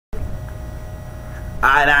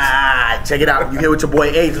Alright, check it out. You here with your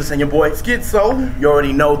boy AgeLess and your boy Schizo. You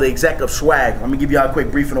already know the exec of swag. Let me give y'all a quick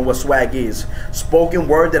briefing on what swag is. Spoken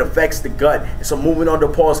word that affects the gut. It's a movement on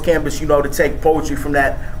DePaul's campus, you know, to take poetry from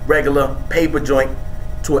that regular paper joint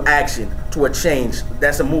to an action, to a change.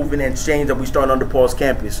 That's a movement and change that we started on DePaul's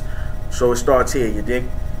campus. So it starts here, you dig?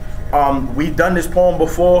 We've done this poem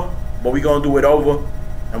before, but we're gonna do it over,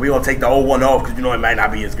 and we're gonna take the old one off because you know it might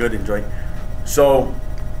not be as good in joint. So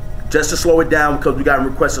just to slow it down, because we got a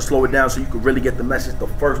request to slow it down so you can really get the message the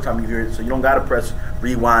first time you hear it, so you don't gotta press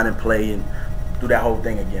rewind and play and do that whole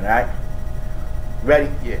thing again. All right, ready?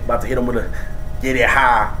 Yeah. About to hit them with a get it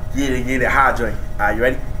high joint. All right, you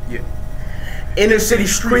ready? Yeah. Inner city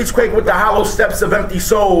streets quake with the hollow steps of empty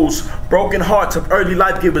souls, broken hearts of early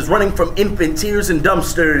life givers running from infant tears and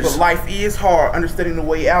dumpsters. But life is hard. Understanding the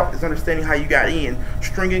way out is understanding how you got in.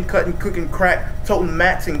 Stringing, cutting, cooking, crack, toting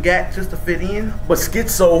mats and gat just to fit in. But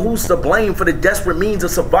schizo, who's to blame for the desperate means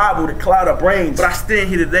of survival that cloud our brains? But I stand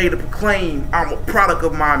here today to proclaim I'm a product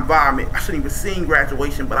of my environment. I shouldn't even seen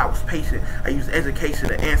graduation, but I was patient. I used education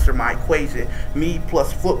to answer my equation. Me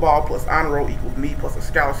plus football plus honor roll equals me plus a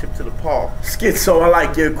scholarship to DePaul. Schizo, I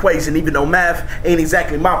like your equation, even though math ain't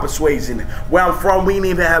exactly my persuasion. Where I'm from, we didn't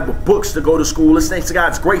even have books to go to school. It's thanks to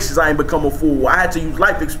God's graces I ain't become a fool. I had to use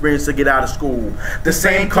life experience to get out of school. The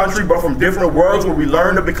same country, but from different worlds, where we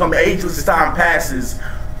learn to become ageless as time passes.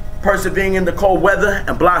 Persevering in the cold weather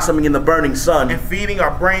and blossoming in the burning sun. And feeding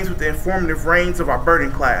our brains with the informative rains of our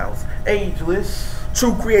burning clouds. Ageless.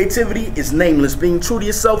 True creativity is nameless. Being true to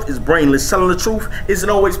yourself is brainless. Telling the truth isn't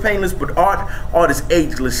always painless, but art is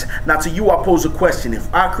ageless. Now to you I pose a question.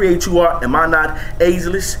 If I create you art, am I not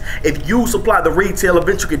ageless? If you supply the retail of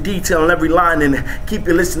intricate detail in every line and keep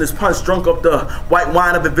your listeners punch drunk up the white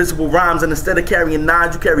wine of invisible rhymes, and instead of carrying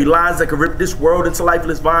knives, you carry lines that can rip this world into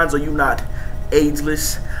lifeless vines, are you not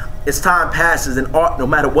ageless? As time passes and art, no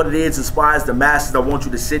matter what it is, inspires the masses, I want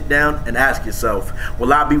you to sit down and ask yourself,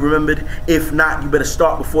 will I be remembered? If not, you better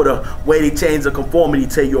start before the way they change the conformity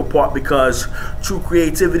tear you apart, because true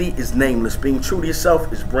creativity is nameless. Being true to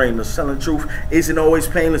yourself is brainless. Telling the truth isn't always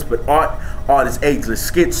painless, but art is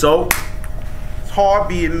ageless. Schizo. It's hard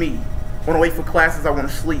being me. When I wait for classes, I want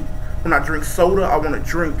to sleep. When I drink soda, I want to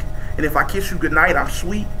drink. And if I kiss you goodnight, I'm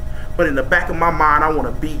sweet. But in the back of my mind, I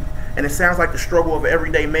want to beat. And it sounds like the struggle of an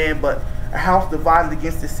everyday man, but a house divided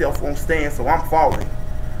against itself won't stand, so I'm falling.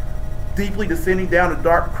 Deeply descending down the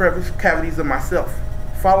dark cavities of myself.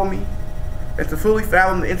 Follow me? And to fully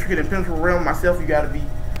fathom the intricate and penetrable realm of myself, you gotta be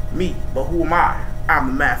me. But who am I? I'm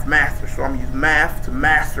the math master, so I'm gonna use math to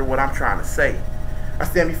master what I'm trying to say. I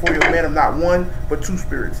stand before you a man of not one, but two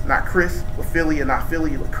spirits. Not Chris, but Philly, and not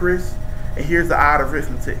Philly, but Chris. And here's the odd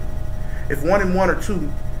arithmetic. If 1 and 1 are 2,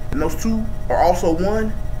 and those 2 are also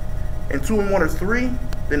 1, and 2 and 1 are 3,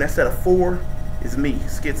 then that set of 4 is me,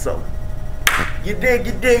 Schizo. You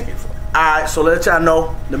dig? Alright, so let y'all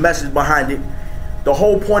know the message behind it. The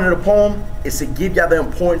whole point of the poem is to give y'all the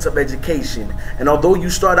importance of education. And although you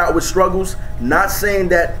start out with struggles, not saying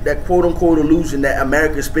that quote unquote illusion that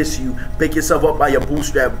America spits you, pick yourself up by your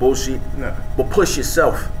bootstrap bullshit, no. But push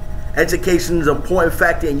yourself. Education is an important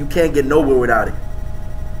factor and you can't get nowhere without it.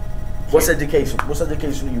 What's education? What's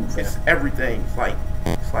education to you, fam? It's everything.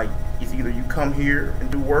 It's either you come here and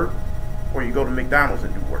do work, or you go to McDonald's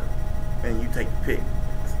and do work, and you take the pick.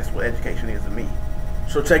 That's what education is to me.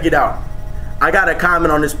 So check it out. I got a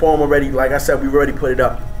comment on this poem already. Like I said, we've already put it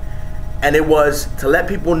up, and it was to let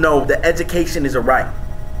people know that education is a right.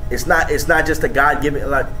 It's not just a God-given.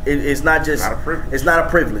 It's not a privilege. It's not a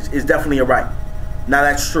privilege. It's definitely a right. Now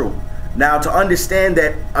that's true. Now to understand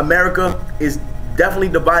that America is definitely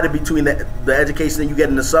divided between the education that you get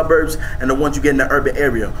in the suburbs and the ones you get in the urban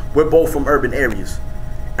area. We're both from urban areas.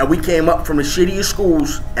 And we came up from the shittiest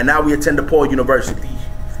schools, and now we attend DePaul University.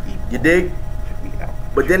 You dig?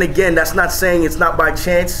 But then again, that's not saying it's not by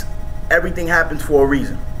chance. Everything happens for a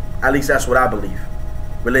reason. At least that's what I believe,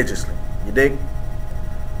 religiously. You dig?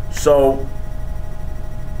 So,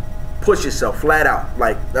 push yourself flat out.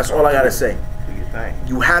 Like, that's all I gotta say.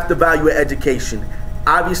 You have to value education.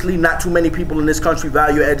 Obviously, not too many people in this country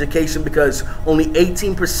value education because only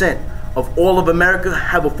 18% of all of America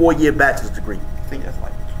have a 4-year bachelor's degree. I think that's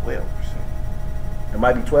like 12%. It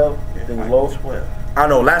might be 12? Yeah, I think it's low? 12. I don't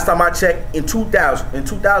know. Last time I checked, in 2000 to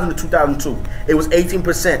 2002, it was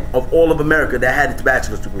 18% of all of America that had its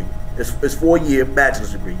bachelor's degree. It's 4-year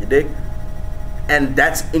bachelor's degree, you dig? And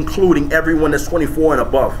that's including everyone that's 24 and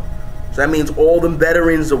above. So that means all them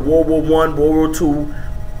veterans of World War I, World War II,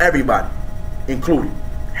 everybody included,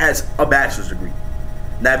 has a bachelor's degree.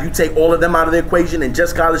 Now, if you take all of them out of the equation and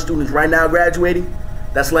just college students right now graduating,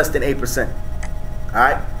 that's less than 8%. All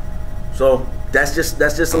right? So That's just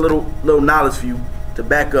a little knowledge for you to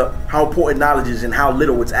back up how important knowledge is and how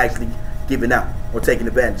little it's actually given out or taken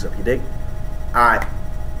advantage of. You dig? All right.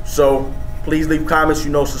 So please leave comments.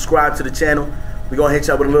 Subscribe to the channel. We're gonna hit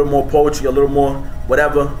you up with a little more poetry, a little more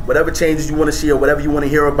whatever changes you want to see or whatever you want to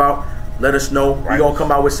hear about. Let us know. We're gonna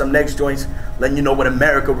come out with some next joints, letting you know what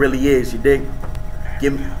America really is. You dig?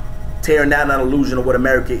 Tearing down that illusion of what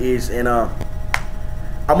America is. And I'm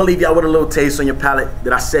gonna leave y'all with a little taste on your palate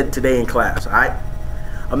that I said today in class. All right?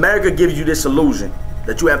 America gives you this illusion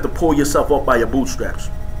that you have to pull yourself up by your bootstraps,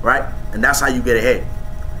 right? And that's how you get ahead.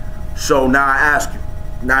 So now I ask you,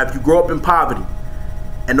 now if you grow up in poverty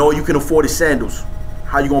and all you can afford is sandals,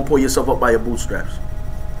 how you gonna pull yourself up by your bootstraps?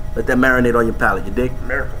 Let that marinate on your palate. You dig?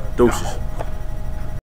 America. Deuces.